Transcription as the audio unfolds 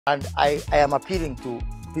And I am appealing to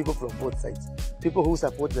people from both sides. People who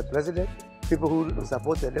support the president, people who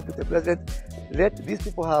support the deputy president. Let these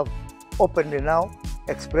people have openly now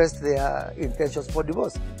expressed their intentions for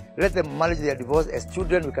divorce. Let them manage their divorce as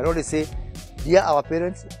children. We can only say, dear our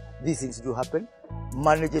parents, these things do happen.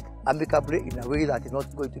 Manage it amicably in a way that is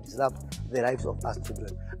not going to disrupt the lives of us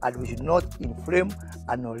children. And we should not inflame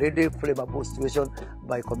an already flammable situation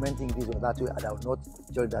by commenting this or that way, and I will not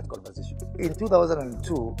join that conversation. In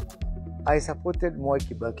 2002, I supported Moi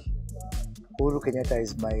Kibaki. Uhuru Kenyatta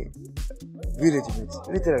is my village mate,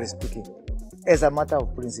 literally speaking, as a matter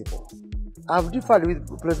of principle. I've differed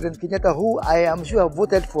with President Kenyatta, who I am sure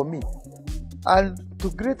voted for me. And to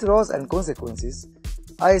great loss and consequences,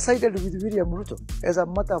 I sided with William Ruto as a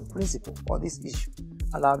matter of principle on this issue.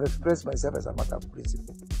 And I've expressed myself as a matter of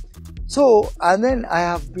principle. So, and then I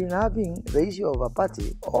have been having the issue of a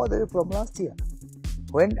party all the way from last year.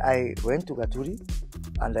 When I went to Gaturi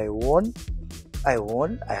and I won,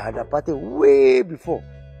 I had a party way before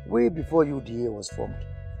UDA was formed.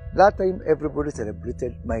 That time, everybody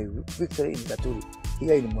celebrated my victory in Gaturi,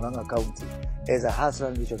 here in Murang'a County, as a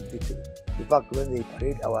Hassan Nation victory. In fact, when they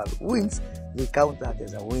parade our wins, they count that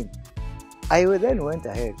as a win. I then went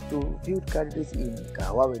ahead to field candidates in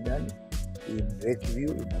Kahawawedani, in Lakeview,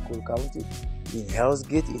 in Nakuru County, in Hell's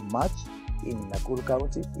Gate in March, in Nakuru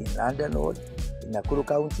County, in London Ward, in Nakuru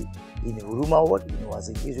County, in Huruma Ward, in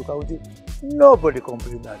Uasin Gishu County. Nobody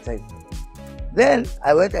complained that time. Then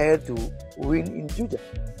I went ahead to win in Juja.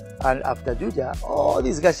 And after Juja, all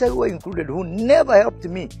these Gachagua included, who never helped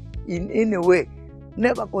me in any way,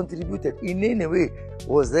 never contributed in any way,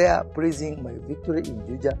 was there praising my victory in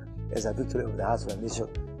Juja as a victory of the Hassan Nation.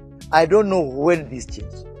 I don't know when this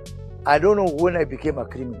changed. I don't know when I became a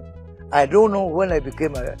criminal. I don't know when I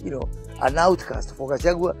became an outcast for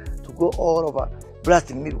Gachagua to go all over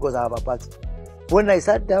blasting me because I have a party. When I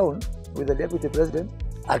sat down with the deputy president,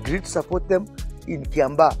 agreed to support them in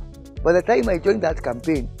Kiambaa. By the time I joined that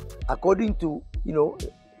campaign, according to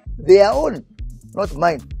their own, not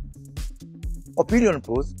mine, opinion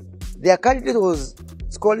polls, their candidate was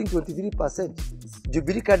scoring 23%.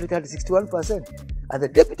 Jubilee candidate had 61%. And the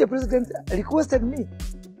deputy president requested me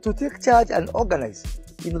to take charge and organize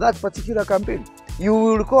that particular campaign. You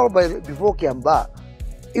will recall before Kiambaa,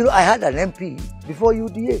 I had an MP before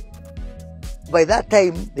UDA. By that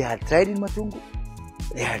time, they had tried in Matungu,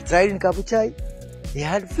 they had tried in Kabuchai, they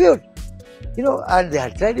had failed. And they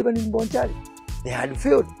had tried even in Bonchari. They had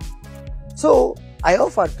failed. So I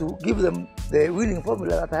offered to give them the winning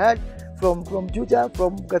formula that I had from Juja,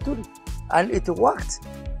 from Gaturi. And it worked.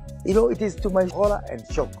 It is to my horror and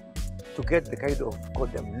shock to get the kind of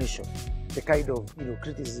condemnation, the kind of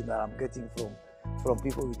criticism that I'm getting from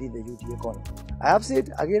people within the UDA corner. I have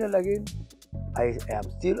said again and again,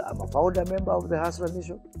 I'm a founder member of the Hassan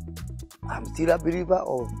Nation. I'm still a believer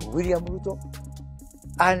of William Ruto.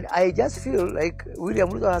 And I just feel like William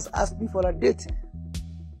Ruto has asked me for a date.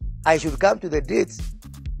 I should come to the date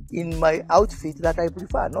in my outfit that I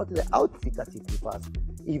prefer, not the outfit that he prefers.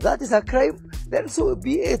 If that is a crime, then so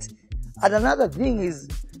be it. And another thing is,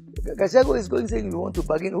 Gachagua is going saying we want to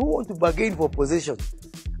bargain. Who want to bargain for possession?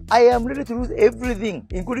 I am ready to lose everything,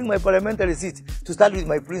 including my parliamentary seat, to stand with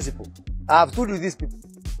my principle. I have stood with these people,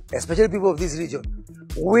 especially people of this region,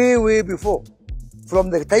 way before. From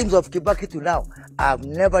the times of Kibaki to now, I have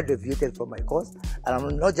never deviated from my cause, and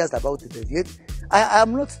I'm not just about to deviate. I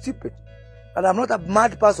am not stupid, and I'm not a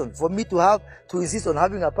mad person for me to insist on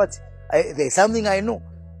having a party. There's something I know.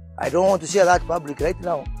 I don't want to share that public right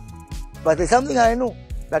now, but there's something I know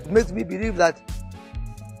that makes me believe that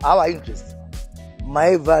our interests,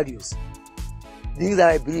 my values, things that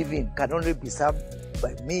I believe in can only be served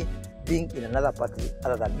by me being in another party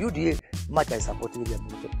other than UDA, much I support William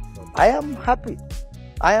Ruto. I am happy.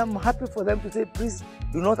 I am happy for them to say, please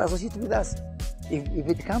do not associate with us if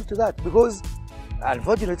it comes to that. Because,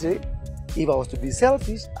 unfortunately, if I was to be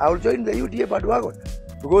selfish, I will join the UDA bandwagon.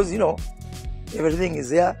 Because, everything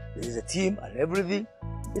is there. There is a team and everything.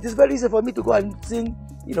 It is very easy for me to go and sing,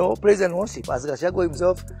 praise and worship, as Gachagua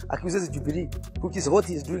himself accuses Jubilee, which is what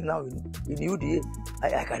he is doing now in UDA.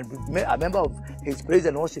 I can be a member of his praise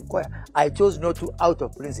and worship choir. I chose not to out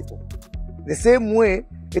of principle. The same way,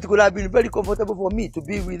 it could have been very comfortable for me to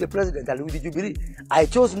be with the president and with the Jubilee. I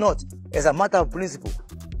chose not as a matter of principle.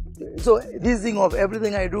 So this thing of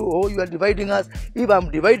everything I do, you are dividing us. If I'm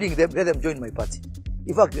dividing them, let them join my party.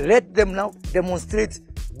 In fact, let them now demonstrate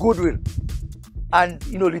goodwill and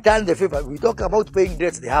return the favor. We talk about paying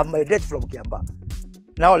debts. They have my debt from Kiambaa.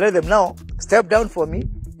 Now let them now step down for me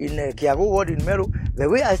in Kiago Ward in Meru. The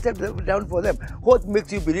way I stepped down for them. What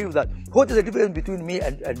makes you believe that? What is the difference between me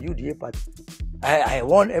and UDA party? I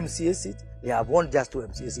won MCA seat, they have won just 2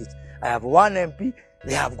 MCA seats. I have 1 MP,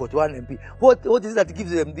 they have got 1 MP. What is it that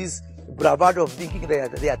gives them this bravado of thinking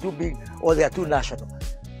they are too big or they are too national?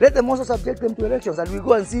 Let them also subject them to elections and we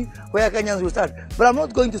go and see where Kenyans will stand. But I'm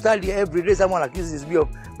not going to stand here every day someone accuses me of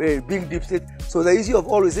being deep state. So the issue of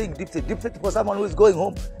always saying deep state for someone who is going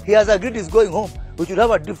home, he has agreed he's going home. We should have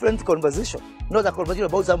a different conversation, not a conversation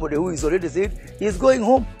about somebody who is already said he's going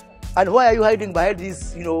home. And why are you hiding behind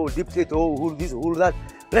this, deep state or who this, who that?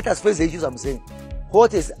 Let us face the issues I'm saying.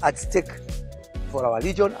 What is at stake for our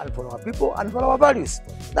region and for our people and for our values?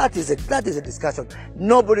 That is a discussion.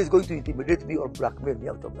 Nobody is going to intimidate me or blackmail me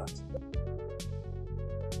out of that.